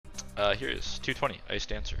Here it is. 220. Ice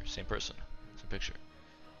Dancer. Same person. Same picture.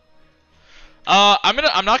 I'm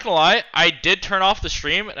not gonna lie. I did turn off the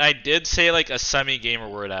stream and I did say like a semi-gamer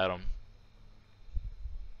word at him.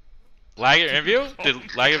 Lag interview?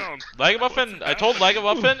 Did Lagamuffin? I told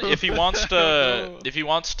Lagamuffin if he wants to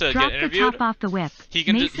get interviewed, drop the top off the whip. he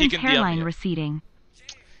can hairline DM me. receding.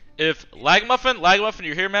 If Lagamuffin,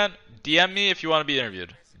 you're here, man. DM me if you want to be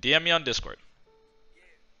interviewed. DM me on Discord.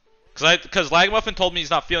 Cause Lagamuffin told me he's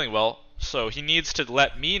not feeling well, so he needs to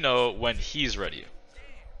let me know when he's ready.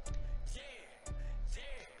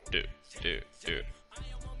 Dude.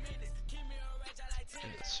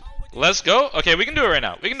 Let's go. Okay, we can do it right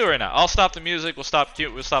now. I'll stop the music. We'll stop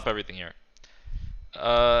everything here.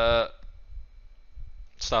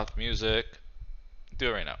 Stop the music. Do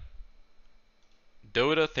it right now.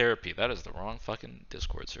 Dota therapy. That is the wrong fucking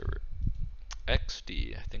Discord server.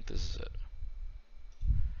 XD. I think this is it.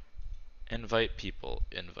 Invite people.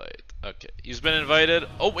 Invite. Okay. He's been invited.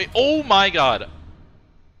 Oh wait. Oh my god.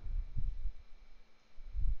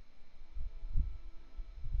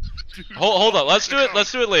 Hold on. Let's do it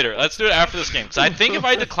later. Let's do it after this game. Cause I think if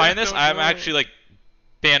I decline this, I'm actually like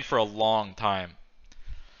banned for a long time.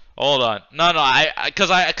 Hold on. No. Cause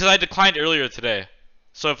I declined earlier today.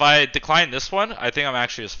 So if I decline this one, I think I'm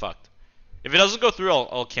actually just fucked. If it doesn't go through,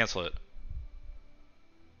 I'll cancel it.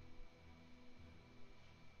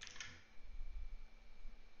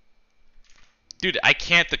 Dude, I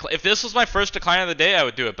can't decline. If this was my first decline of the day, I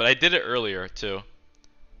would do it, but I did it earlier too.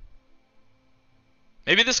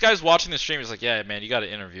 Maybe this guy's watching the stream. He's like, yeah, man, you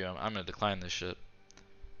gotta interview him. I'm gonna decline this shit.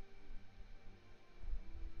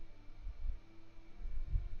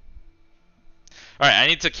 Alright, I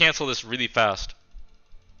need to cancel this really fast.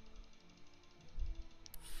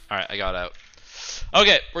 Alright, I got out.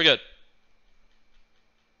 Okay, we're good.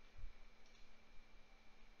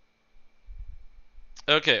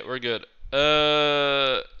 Okay, we're good.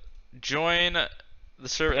 Join the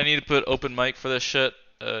server. I need to put open mic for this shit.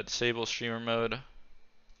 Disable streamer mode.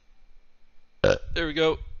 There we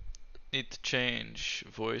go. Need to change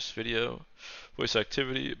voice, video, voice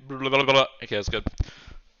activity. Blah, blah, blah, blah. Okay, that's good.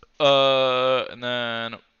 And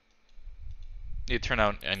then need to turn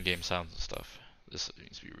out endgame sounds and stuff. This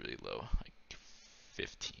needs to be really low, like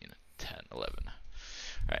 15, 10, 11. All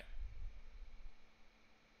right.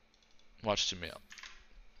 Watch to me out.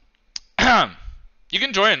 You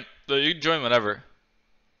can join. You can join whenever.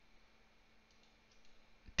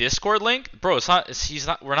 Discord link, bro. It's not. He's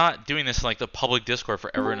not. We're not doing this in like the public Discord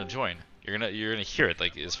for everyone to join. You're gonna hear it.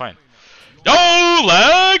 Like it's fine. Yo,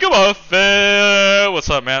 Lagamuffin! What's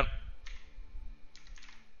up, man?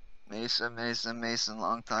 Mason.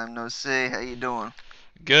 Long time no see. How you doing?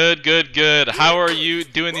 Good. How are you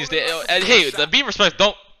doing these days? Hey, be respectful.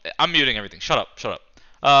 Don't. I'm muting everything. Shut up.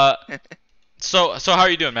 So how are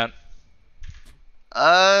you doing, man?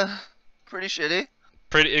 Pretty shitty.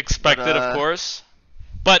 Pretty expected, of course.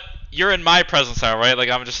 But you're in my presence now, right? Like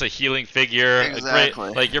I'm just a healing figure.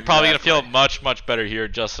 Exactly. Like you're probably gonna feel much better here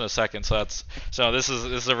just in a second. So this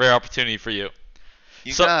is a rare opportunity for you.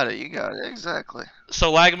 You got it. Exactly.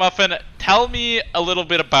 So Lagamuffin, tell me a little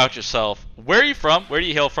bit about yourself. Where are you from? Where do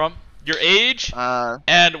you hail from? Your age?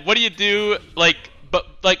 And what do you do? What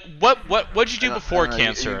did you do before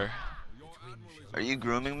cancer? Are you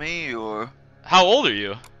grooming me or? How old are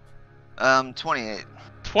you? 28.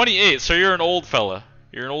 28. So you're an old fella.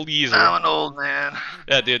 You're an old geezer. I'm an old man.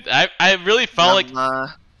 Yeah, dude. I really felt like. Oh,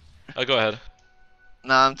 go ahead.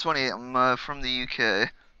 No, I'm 28. I'm from the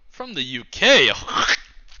UK. From the UK.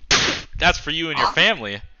 That's for you and your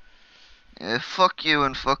family. Yeah, fuck you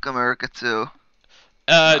and fuck America too.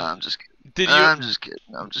 No, I'm just kidding. I'm just kidding.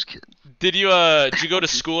 Did you go to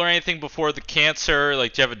school or anything before the cancer?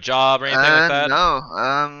 Like, do you have a job or anything like that?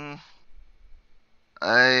 No.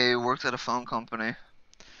 I worked at a phone company.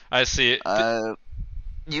 I see. I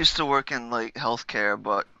used to work in like healthcare,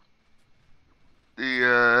 but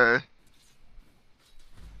it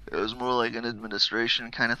was more like an administration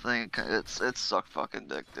kind of thing. It sucked fucking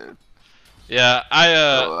dick, dude. Yeah,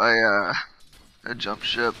 I jumped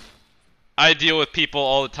ship. I deal with people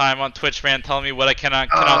all the time on Twitch, man, telling me what I cannot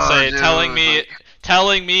say, dude,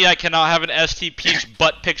 telling me I cannot have an ST Peach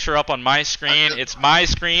butt picture up on my screen. It's my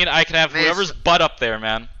screen. I can have whoever's butt up there,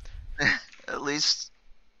 man. At least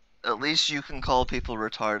you can call people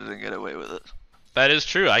retarded and get away with it. That is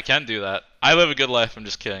true. I can do that. I live a good life. I'm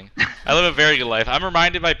just kidding. I live a very good life. I'm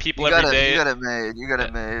reminded by people every day. You got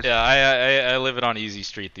it made. Yeah, I live it on Easy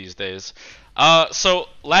Street these days. So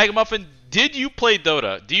Lagamuffin, did you play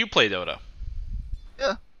Dota? Do you play Dota?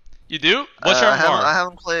 Yeah. You do? What's your MMR? I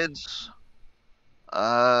haven't played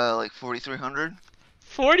like 4300.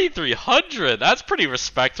 4,300. That's pretty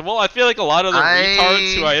respectable. I feel like a lot of the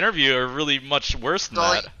retards who I interview are really much worse than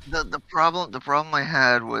that. Like, the problem I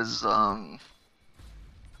had was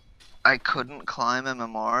I couldn't climb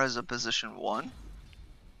MMR as a position 1.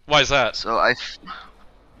 Why is that? So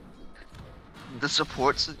the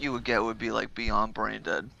supports that you would get would be like beyond brain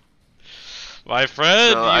dead. My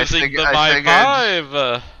friend, So using the My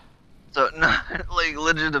 5. So no, like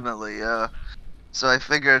legitimately, yeah. So I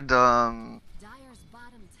figured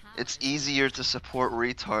it's easier to support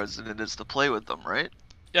retards than it is to play with them, right?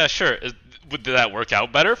 Yeah, sure. Did that work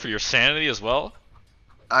out better for your sanity as well?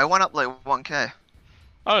 I went up like 1K.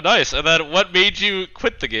 Oh, nice. And then what made you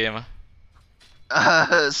quit the game?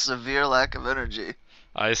 Severe lack of energy.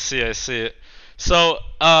 I see. So,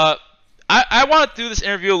 I want to do this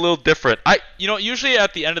interview a little different. Usually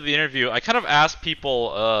at the end of the interview, I kind of ask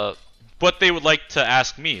people what they would like to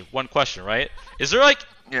ask me. One question, right? Is there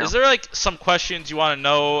some questions you want to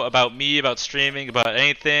know about me, about streaming, about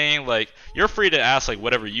anything? Like, you're free to ask like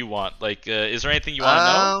whatever you want. Like, is there anything you want to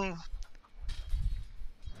know?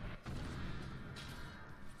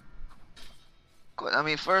 I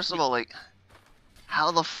mean, first of all, like,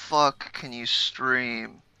 how the fuck can you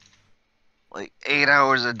stream like 8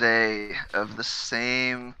 hours a day of the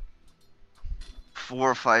same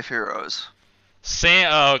 4 or 5 heroes?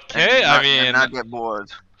 Okay, and not get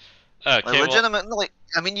bored. Okay, like, legitimately, like,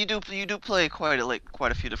 I mean, you do play quite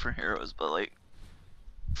a few different heroes, but like,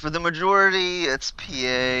 for the majority, it's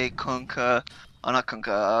PA, Kunkka, not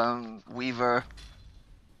Kunkka, Weaver.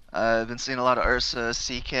 I've been seeing a lot of Ursa,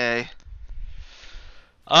 CK.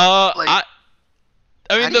 I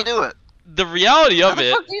mean, how do you do it? The reality of How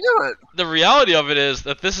the fuck do you do it? The reality of it is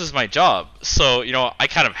that this is my job, so I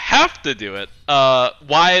kind of have to do it. Why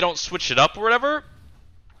I don't switch it up or whatever?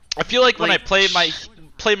 I feel like when I play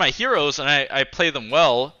my heroes and I play them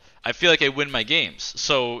well, I feel like I win my games.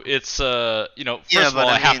 So it's first of all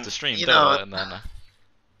I have to stream, and then.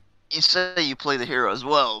 You say you play the heroes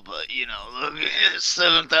well, but look,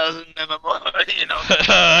 7,000 MMR,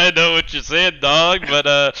 I know what you're saying, dog, but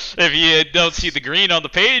if you don't see the green on the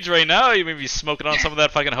page right now, you may be smoking on some of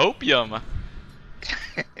that fucking hopium.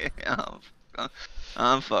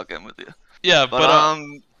 I'm fucking with you. Yeah, but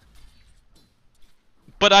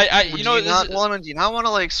do you not want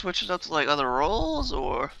to like switch it up to like other roles,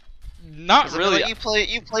 or not really? Like,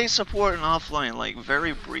 you play support and offline like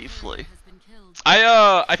very briefly.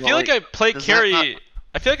 I feel like I play carry.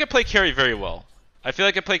 I feel like I play carry very well. I feel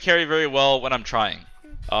like I play carry very well when I'm trying.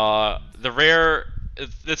 The rare,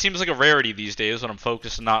 it seems like a rarity these days when I'm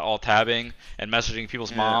focused and not all tabbing and messaging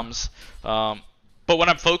people's moms. But when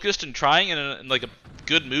I'm focused and trying and in like a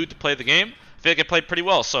good mood to play the game, I feel like I play pretty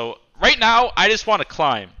well. So right now, I just want to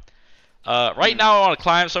climb. Right now, I want to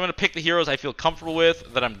climb, so I'm going to pick the heroes I feel comfortable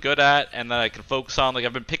with, that I'm good at, and that I can focus on. Like,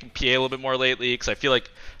 I've been picking PA a little bit more lately because I feel like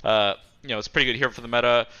it's a pretty good hero for the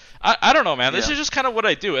meta. I don't know, man. This is just kind of what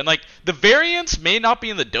I do. And, like, the variance may not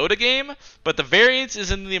be in the Dota game, but the variance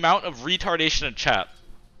is in the amount of retardation in chat.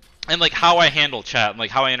 And, like, how I handle chat and,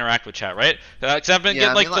 like, how I interact with chat, right? Because I've been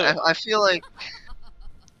getting, I feel like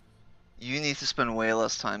you need to spend way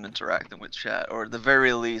less time interacting with chat, or at the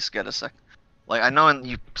very least get a second. Like, I know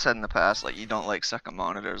you said in the past, like, you don't like second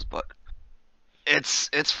monitors, but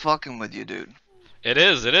it's fucking with you, dude. It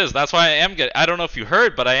is. That's why I am getting. I don't know if you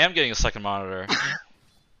heard, but I am getting a second monitor.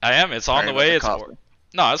 I am. It's on the way.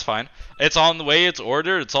 No, it's fine. It's on the way. It's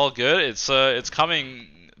ordered. It's all good. It's coming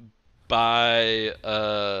by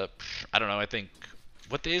I don't know. I think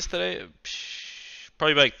what day is today?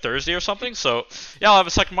 Probably like Thursday or something. So yeah, I'll have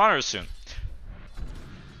a second monitor soon.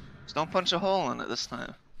 Just don't punch a hole in it this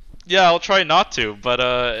time. Yeah, I'll try not to, but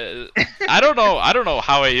I don't know. I don't know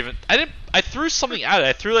how I threw something at it.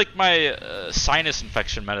 I threw like my sinus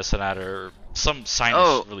infection medicine at it, or some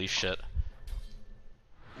sinus relief shit.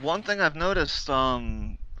 One thing I've noticed, your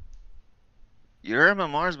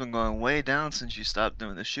MMR's been going way down since you stopped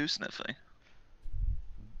doing the shoe sniffing.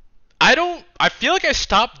 I feel like I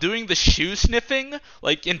stopped doing the shoe sniffing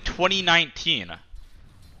like in 2019.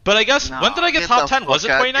 But I guess when did I get top 10? Was it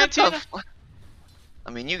 2019? I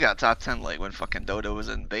mean, you got top 10 like when fucking Dota was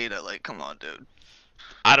in beta. Like, come on, dude.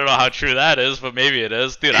 I don't know how true that is, but maybe it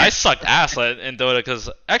is. Dude, I sucked ass in Dota because...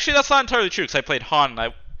 Actually, that's not entirely true because I played Han and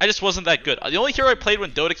I just wasn't that good. The only hero I played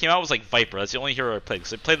when Dota came out was like Viper. That's the only hero I played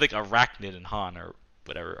because I played like Arachnid in Han or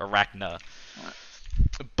whatever. Arachna.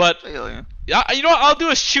 But... Yeah, you know what? I'll do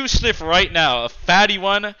a shoe sniff right now. A fatty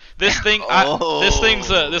one. This thing...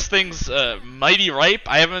 this thing's mighty ripe.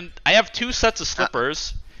 I have 2 sets of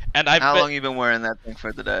slippers. And How long you been wearing that thing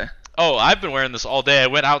for today? Oh, I've been wearing this all day. I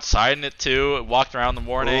went outside in it too, walked around in the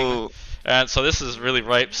morning, and so this is really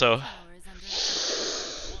ripe. So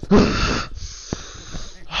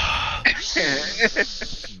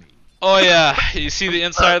Oh yeah, you see the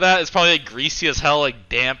inside of that? It's probably like greasy as hell, like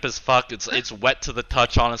damp as fuck. It's wet to the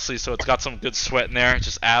touch, honestly. So it's got some good sweat in there.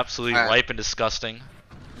 Just absolutely Alright. ripe and disgusting.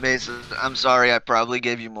 Mason, I'm sorry. I probably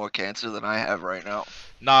gave you more cancer than I have right now.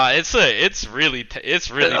 Nah, it's really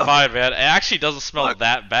fine, man. It actually doesn't smell Fuck.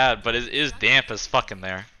 that bad, but it is damp as fuck in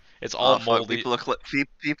there. It's all Oh fuck! moldy.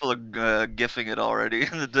 People are gifting it already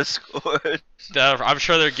in the Discord. I'm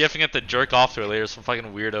sure they're gifting it to jerk off to it later. Some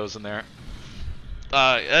fucking weirdos in there.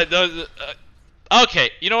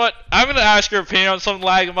 Okay, you know what? I'm gonna ask your opinion on something,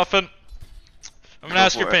 Lagamuffin. I'm gonna Go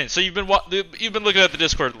ask your for it. opinion. So you've been looking at the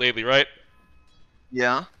Discord lately, right?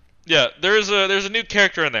 Yeah, Yeah. There's a new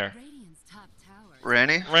character in there.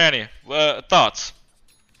 Ranny. Ranny. Thoughts?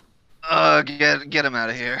 Get him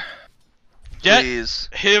out of here, Get please.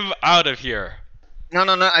 him out of here. No.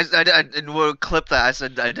 We'll clip that. I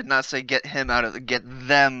said I did not say get him out of. Get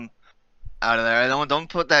them out of there. I don't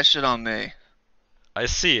put that shit on me. I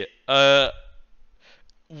see.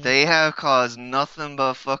 They have caused nothing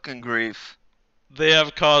but fucking grief. They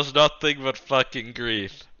have caused nothing but fucking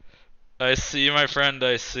grief. I see, my friend.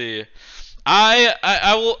 I see.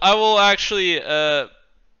 I will actually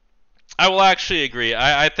agree.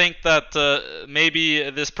 I think that maybe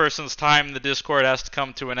this person's time in the Discord has to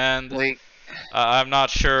come to an end. Like I'm not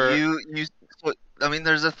sure. I mean,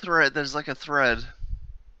 there's a thread. There's like a thread,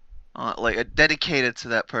 dedicated to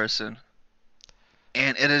that person,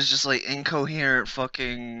 and it is just like incoherent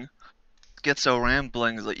fucking schizo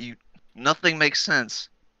ramblings. Nothing makes sense.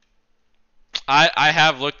 I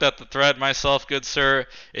have looked at the thread myself, good sir.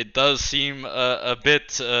 It does seem a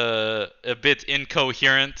bit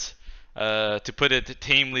incoherent, to put it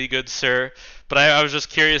tamely, good sir. But I was just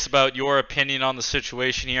curious about your opinion on the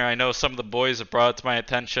situation here. I know some of the boys have brought it to my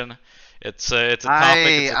attention. It's a topic.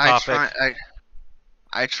 It's a topic.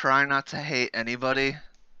 I try not to hate anybody.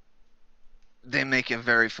 They make it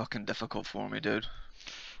very fucking difficult for me, dude.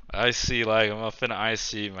 I see, Lagamuffin. I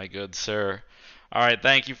see, my good sir. All right,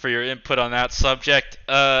 thank you for your input on that subject.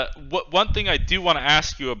 One thing I do want to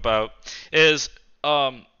ask you about is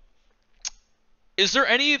there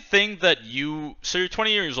anything that so you're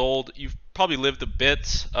 20 years old, you've probably lived a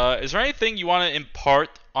bit. Is there anything you want to impart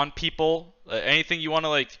on people? Anything you want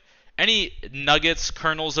to any nuggets,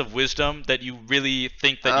 kernels of wisdom that you really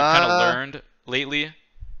think that you kind of learned lately?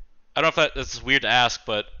 I don't know if that's weird to ask,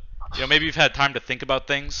 but maybe you've had time to think about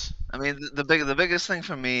things. I mean, the biggest thing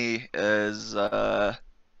for me is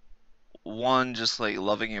one, just like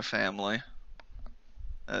loving your family.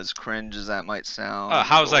 As cringe as that might sound.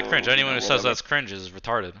 How is that cringe? Anyone who says whatever. that's cringe is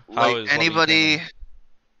retarded. How Like is loving anybody, family?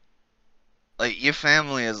 like your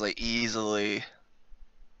family is like easily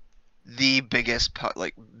the biggest part,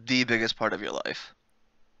 of your life.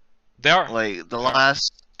 They are. Like the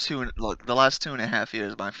last 2.5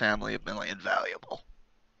 years, my family have been like invaluable.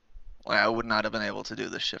 Like I would not have been able to do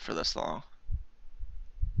this shit for this long.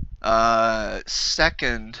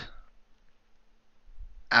 Second,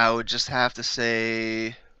 I would just have to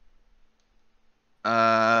say,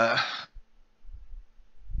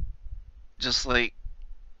 just like,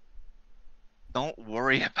 don't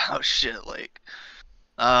worry about shit. Like,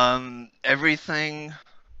 everything,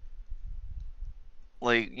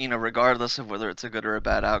 like, regardless of whether it's a good or a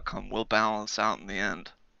bad outcome, will balance out in the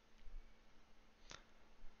end.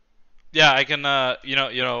 Yeah, I can.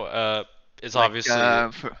 It's Like, obviously.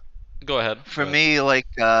 Go ahead. For Go ahead. me, like,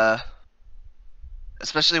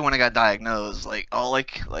 especially when I got diagnosed, like,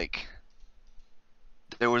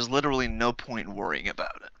 there was literally no point worrying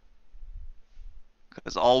about it.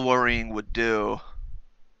 Because all worrying would do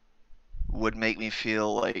would make me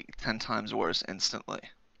feel like 10 times worse instantly.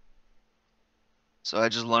 So I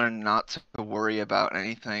just learned not to worry about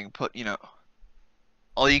anything.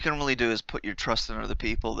 All you can really do is put your trust in other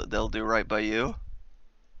people that they'll do right by you.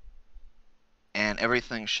 And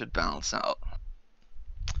everything should balance out.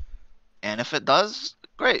 And if it does,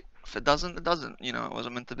 great. If it doesn't, it doesn't. It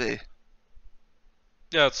wasn't meant to be.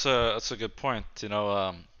 Yeah, that's a good point.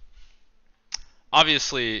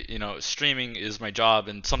 Obviously, streaming is my job,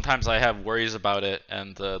 and sometimes I have worries about it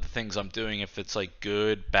and the things I'm doing. If it's like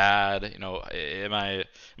good, bad, am I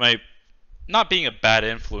not being a bad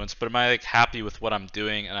influence, but am I like happy with what I'm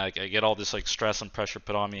doing? And I get all this like stress and pressure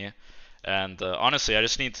put on me. And honestly, I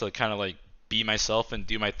just need to kind of like be myself and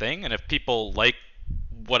do my thing. And if people like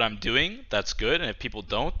what I'm doing, that's good. And if people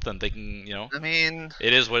don't, then they can, I mean,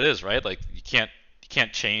 it is what it is, right? Like you can't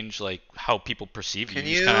change like how people perceive you. Can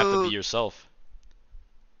You just kind of have to you- be yourself.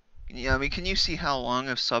 yeah, I mean, can you see how long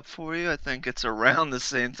I've subbed for you? I think it's around the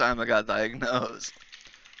same time I got diagnosed.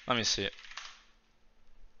 Let me see.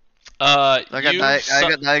 I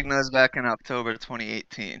got diagnosed back in October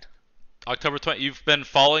 2018. October 20. You've been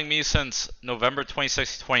following me since November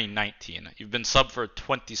 26, 2019. You've been sub for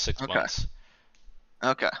 26 Okay. months.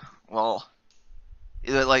 Okay. Well,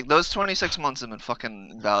 like those 26 months have been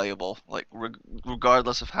fucking valuable. Like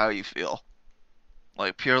regardless of how you feel.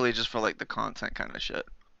 Like purely just for like the content kind of shit.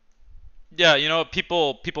 Yeah,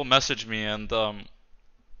 people message me, and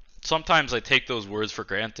sometimes I take those words for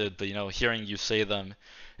granted, but hearing you say them,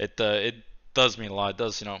 it does mean a lot. It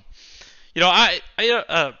does, I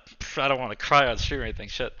don't want to cry on stream or anything,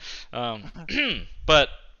 shit. But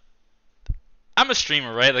I'm a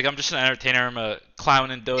streamer, right? Like I'm just an entertainer. I'm a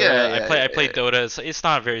clown in Dota. Yeah, I play yeah. Dota. It's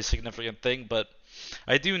not a very significant thing, but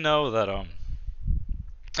I do know that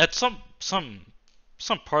some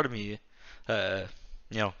part of me, uh,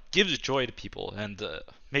 gives joy to people and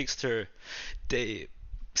makes their day.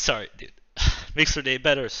 Sorry, dude. Makes their day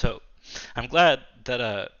better. So I'm glad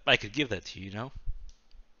that I could give that to you. You know.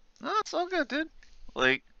 No, it's all good, dude.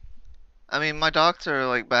 Like, I mean, my doctor,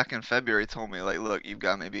 like, back in February told me, like, look, you've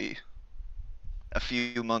got maybe a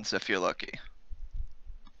few months if you're lucky.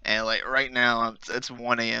 And, like, right now, it's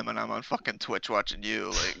 1 a.m. and I'm on fucking Twitch watching you.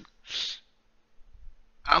 Like,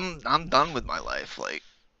 I'm done with my life. Like,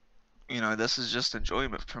 this is just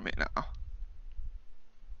enjoyment for me now.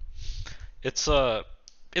 It's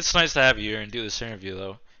it's nice to have you here and do this interview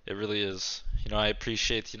though. It really is. I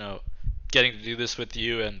appreciate getting to do this with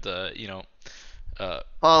you and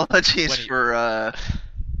Apologies when you. for,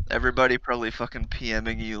 everybody probably fucking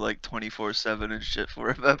PMing you, like, 24/7 and shit for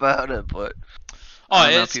about it, but I Oh,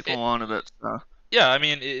 don't know, people wanted it, so. yeah. I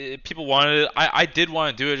mean, people wanted it. I did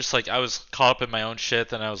want to do it. Just like I was caught up in my own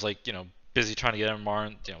shit, and I was like, busy trying to get MMR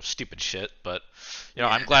and stupid shit. But Yeah,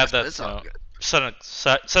 I'm glad that it's all good. set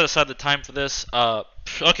aside the time for this.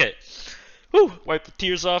 Okay. Whew, wipe the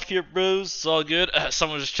tears off here, bros. It's all good.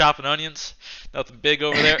 Someone was just chopping onions. Nothing big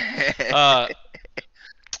over there.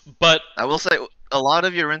 But I will say, a lot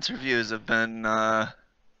of your interviews have been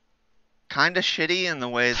kind of shitty in the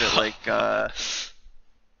way that, like,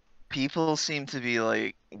 people seem to be,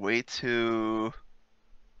 like, way too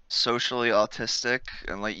socially autistic,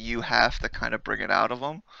 and, like, you have to kind of bring it out of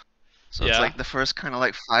them. So it's yeah. like the first kind of,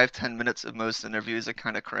 like, 5-10 minutes of most interviews are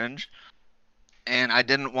kind of cringe. And I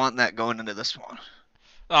didn't want that going into this one.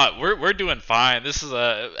 We're doing fine. This is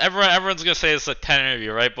everyone's gonna say it's a 10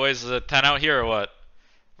 interview, right, boys? Is it a 10 out here or what?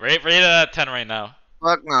 Rate it at 10 right now.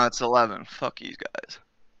 Fuck no, it's 11. Fuck you guys.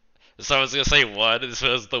 So I was gonna say what? This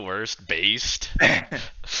was the worst based.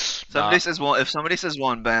 Somebody says one. If somebody says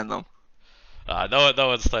one, ban them. No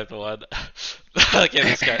one's typed one. Okay,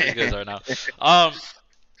 these guys are now.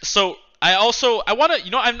 So I wanna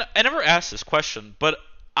I never asked this question, but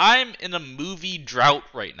I'm in a movie drought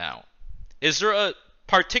right now. Is there a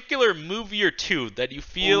particular movie or two that you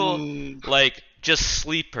feel like just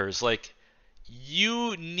sleepers? Like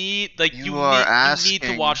you need you need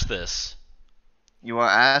to watch this. You are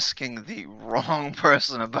asking the wrong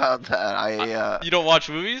person about that. You don't watch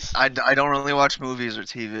movies? I don't really watch movies or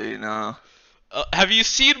TV, no. Have you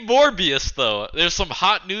seen Morbius though? There's some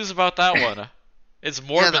hot news about that one. It's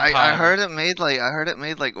Morbin time. I heard it made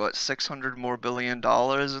like what, $600 more billion in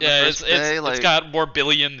the first day. It's got more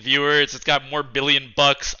billion viewers. It's got more billion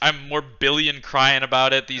bucks. I'm more billion crying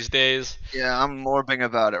about it these days. Yeah, I'm morbing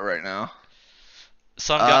about it right now.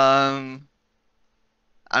 I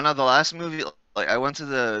know the last movie, like I went to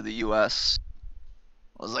the US.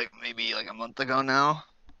 It was like maybe like a month ago now,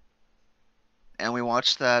 and we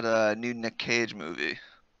watched that new Nick Cage movie.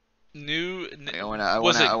 I went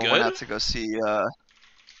out to go see.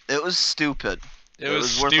 It was stupid. It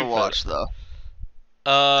was worth a watch though.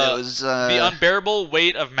 It was The Unbearable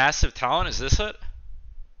Weight of Massive Talent. Is this it?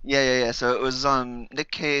 Yeah. So it was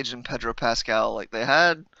Nick Cage and Pedro Pascal. Like they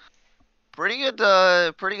had pretty good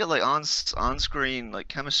like on screen like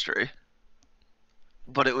chemistry.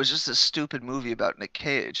 But it was just a stupid movie about Nick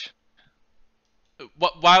Cage.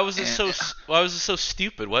 Why was it so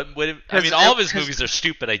stupid? I mean, all of his movies are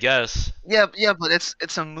stupid, I guess. Yeah, but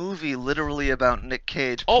it's a movie literally about Nick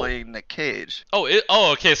Cage playing Nick Cage.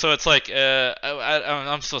 Okay. So it's like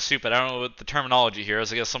I'm so stupid. I don't know what the terminology here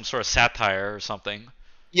is. I guess some sort of satire or something.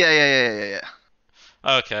 Yeah.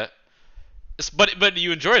 Okay. But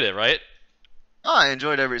you enjoyed it, right? Oh, I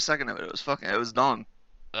enjoyed every second of it. It was dumb.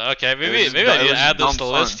 Okay, maybe I need to add this to the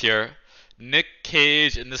list here. Nick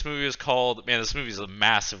Cage, and this movie is called. Man, this movie is a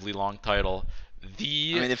massively long title. I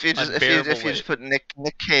mean, if you just put Nick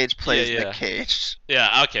Cage plays Nick Cage.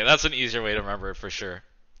 Yeah, okay, that's an easier way to remember it for sure.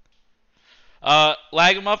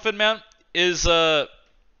 Lagamuffin, man, is there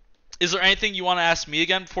anything you want to ask me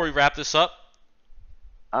again before we wrap this up?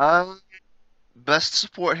 Best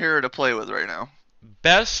support hero to play with right now.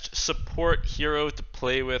 Best support hero to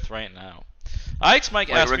play with right now. Ike's Mike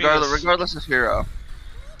Like asked me this. regardless of hero.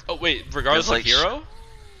 Oh wait, regardless of Like hero?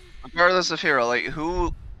 regardless of hero, like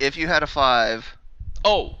who, if you had a 5,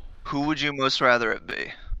 Oh, who would you most rather it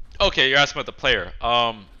be? okay, you're asking about the player.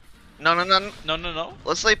 No, no, no. No.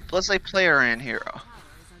 Let's say player and hero.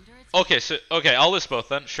 Okay, so okay, I'll list both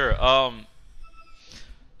then. Sure.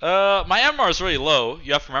 My MR is really low.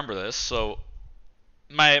 You have to remember this. So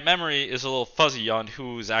my memory is a little fuzzy on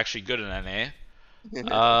who's actually good in NA.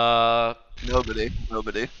 Nobody.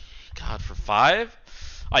 God, for 5,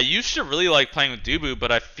 I used to really like playing with Dubu,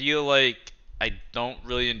 but I feel like I don't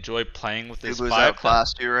really enjoy playing with this Dubu's 5.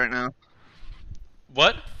 outclassed you right now.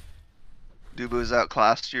 What? Dubu's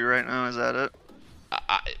outclassed you right now. Is that it?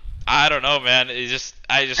 I I don't know, man.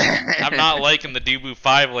 I'm not liking the Dubu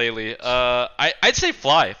 5 lately. I'd say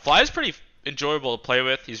Fly. Fly's pretty enjoyable to play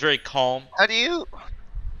with. He's very calm. How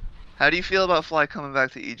do you feel about Fly coming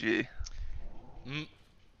back to EG?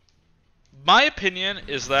 My opinion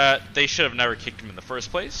is that they should have never kicked him in the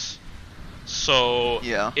first place. So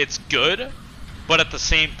Yeah. it's good, but at the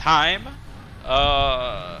same time,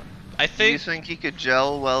 I Do you think think he could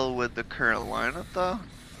gel well with the current lineup though?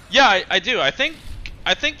 yeah, I do. I think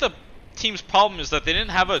the team's problem is that they didn't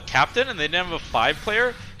have a captain and they didn't have a 5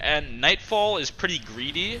 player, and Nightfall is pretty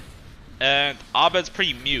greedy, and Abed's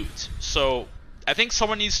pretty mute. So I think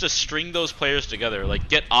someone needs to string those players together, like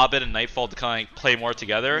get Abed and Nightfall to kind of play more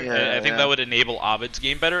together. Yeah, and I think yeah. that would enable Abed's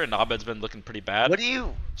game better, and Abed's been looking pretty bad. What do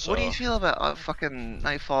you So- feel about fucking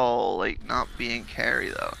Nightfall like not being carry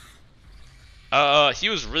though? He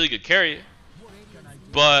was really good carry,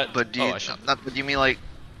 but But do you I shouldn't- not? But you mean like,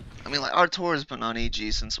 I mean like Artur's been on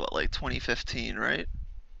EG since what, like 2015, right?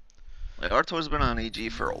 Like Artur's been on EG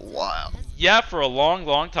for a while. yeah, for a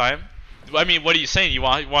long time. I mean, what are you saying? You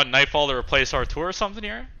want Nightfall to replace Artur or something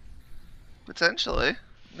here? Potentially,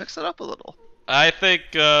 mix it up a little. I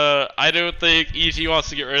don't think EG wants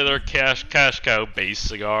to get rid of their cash cow base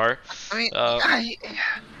cigar. I mean,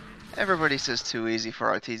 everybody says too easy for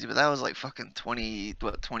RTZ, but that was like fucking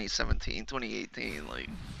 2017, 2018, like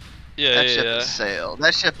Yeah, that yeah, ship yeah. is sail.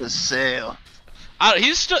 That ship is sail.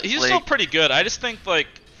 He's still Like- pretty good. I just think like,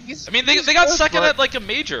 He's- I mean, they he's got good, second but- at like a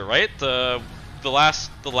major, right? The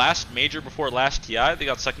last major before last TI, they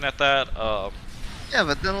got second at that. Yeah,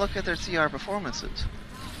 but then look at their TR performances.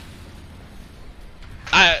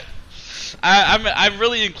 I'm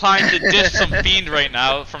really inclined to dish some fiend right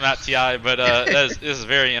now from that TI, but this is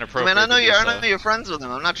very I inappropriate. mean, I know to do I so. know you're friends with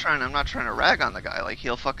him. I'm not trying to rag on the guy. Like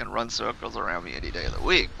he'll fucking run circles around me any day of the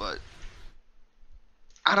week, but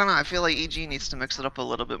I don't know. I feel like EG needs to mix it up a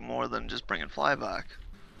little bit more than just bringing Fly back.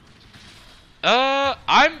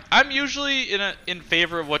 I'm usually in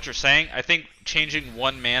favor of what you're saying. I think changing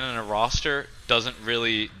one man in a roster doesn't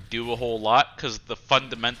really do a whole lot because the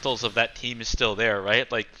fundamentals of that team is still there, right?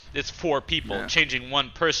 Like it's 4 people. Yeah. Changing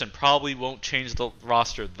one person probably won't change the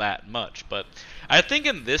roster that much, but I think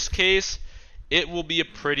in this case it will be a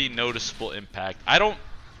pretty noticeable impact. I don't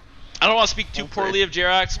want to speak too Okay. poorly of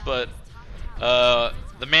Jerax, but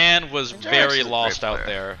the man was Jerax very is a great lost out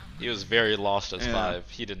player. there. He was very lost as Yeah. 5.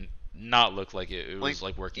 He did not look like it was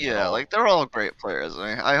like working. at Yeah, all. like they're all great players.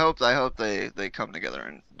 I hope they come together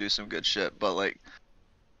and do some good shit. But like,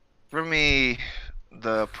 for me,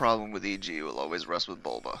 the problem with EG will always rest with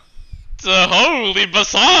Bulba. Holy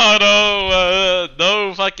Basado!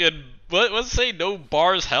 No fucking what's it say? No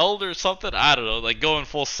bars held or something? I don't know. Like going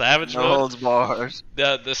full savage No mode. holds bars.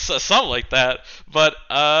 Yeah, something like that. But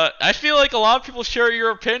I feel like a lot of people share your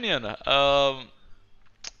opinion.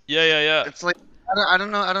 Yeah. It's like I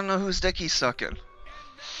don't know whose dick he's sucking.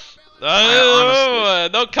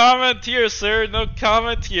 No comment here, sir. No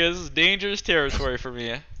comment here. This is dangerous territory for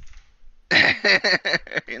me.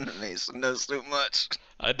 Mason knows too much.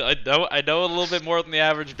 I know a little bit more than the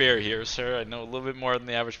average bear here, sir. I know a little bit more than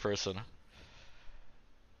the average person.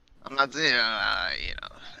 I'm not saying,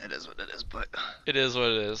 it is what it is, but It is what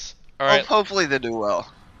it is. All right. hopefully they do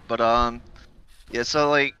well. But yeah. So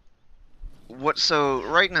like, so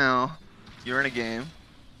right now, you're in a game.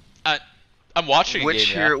 I'm watching a Which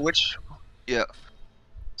game. hero? Yeah.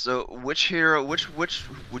 So which hero? Which would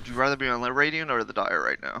you rather be on, the Radiant or the Dire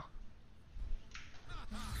right now?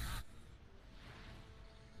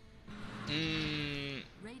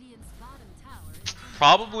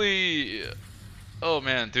 Probably. Oh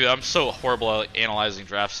man, dude, I'm so horrible at like, analyzing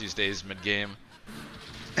drafts these days mid game.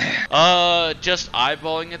 Just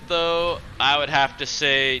eyeballing it though, I would have to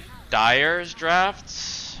say Dire's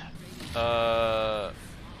drafts. Dude,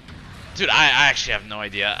 I actually have no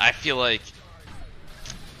idea. I feel like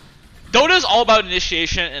Dota's all about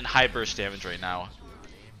initiation and high burst damage right now.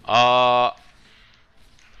 I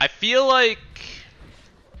feel like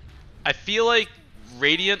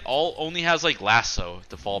Radiant only has like Lasso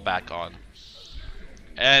to fall back on.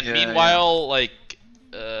 And Yeah, meanwhile, like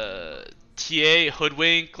TA,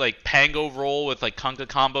 Hoodwink, like Pango roll with like Kunkka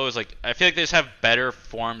combos, like I feel like they just have better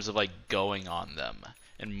forms of like going on them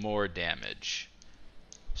and more damage.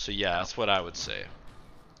 So yeah, that's what I would say.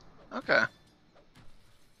 Okay.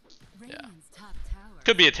 Yeah.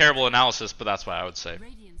 Could be a terrible analysis, but that's what I would say.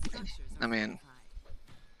 I mean,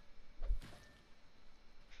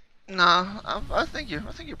 nah, I think you're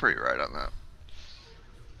pretty right on that.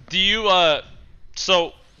 Do you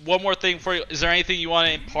so one more thing for you, is there anything you want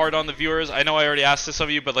to impart on the viewers? I know I already asked this of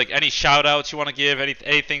you, but like any shout outs you want to give,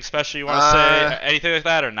 anything special you want to say, anything like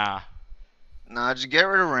that, or nah? Nah, just get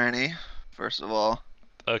rid of Ranny, first of all.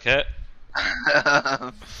 Okay.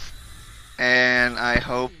 And I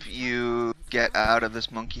hope you get out of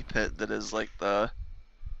this monkey pit that is like the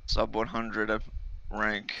sub 100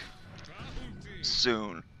 rank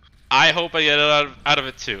soon. I hope I get out of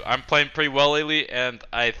it too. I'm playing pretty well lately, and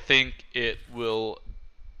I think it will.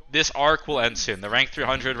 This arc will end soon. The rank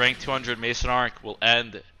 300, rank 200 Mason arc will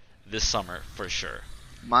end this summer for sure.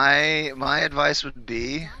 My advice would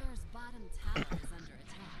be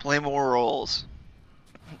play more roles.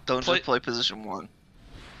 Don't just play position 1.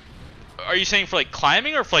 Are you saying for like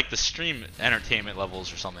climbing or for like the stream entertainment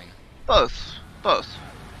levels or something? Both.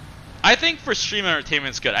 I think for stream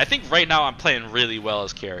entertainment's good. I think right now I'm playing really well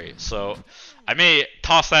as carry, so I may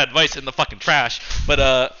toss that advice in the fucking trash.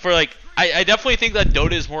 But for like, I definitely think that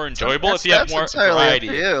Dota is more enjoyable if you have more variety.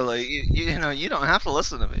 Up to you. Like you know, you don't have to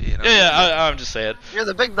listen to me. You know? Yeah, I'm just saying. You're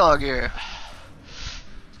the big dog here.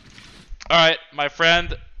 All right, my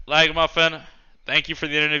friend Lagamuffin, thank you for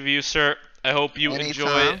the interview, sir. I hope you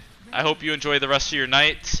enjoy. I hope you enjoy the rest of your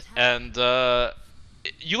night. And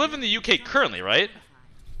you live in the UK currently, right?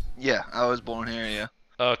 Yeah, I was born here. Yeah.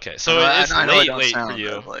 Okay, so it's late for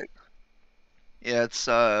you. Like, yeah, it's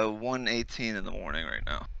 1:18 in the morning right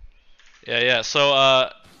now. Yeah. So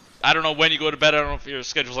I don't know when you go to bed. I don't know if your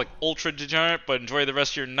schedule's like ultra degenerate, but enjoy the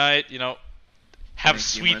rest of your night. You know, have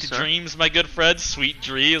sweet dreams, my good friend. Sweet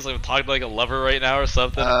dreams. Like I'm talking to like a lover right now or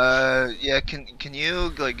something. Yeah. Can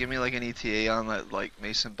you like give me like an ETA on that like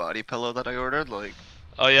Mason body pillow that I ordered? Like.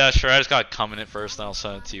 Oh yeah, sure. I just gotta come in it first, and I'll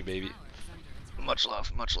send it to you, baby. Much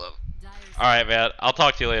love. All right, man. I'll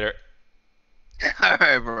talk to you later. All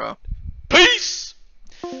right, bro. Peace.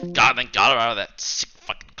 God, thank God I'm out of that sick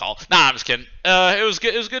fucking call. Nah, I'm just kidding. It was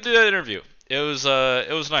good. It was good to do that interview. It was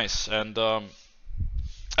nice, and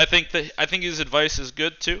I think his advice is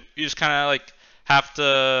good too. You just kind of like have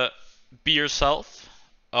to be yourself,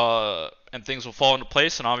 and things will fall into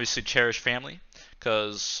place. And obviously cherish family,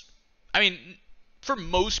 because I mean, for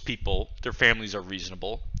most people, their families are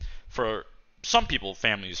reasonable. For some people,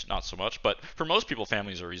 families not so much, but for most people,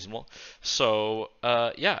 families are reasonable. So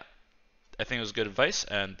yeah, I think it was good advice,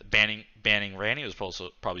 and banning Ranny was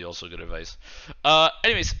probably also good advice.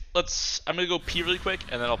 Anyways, I'm gonna go pee really quick,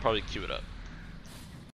 and then I'll probably queue it up.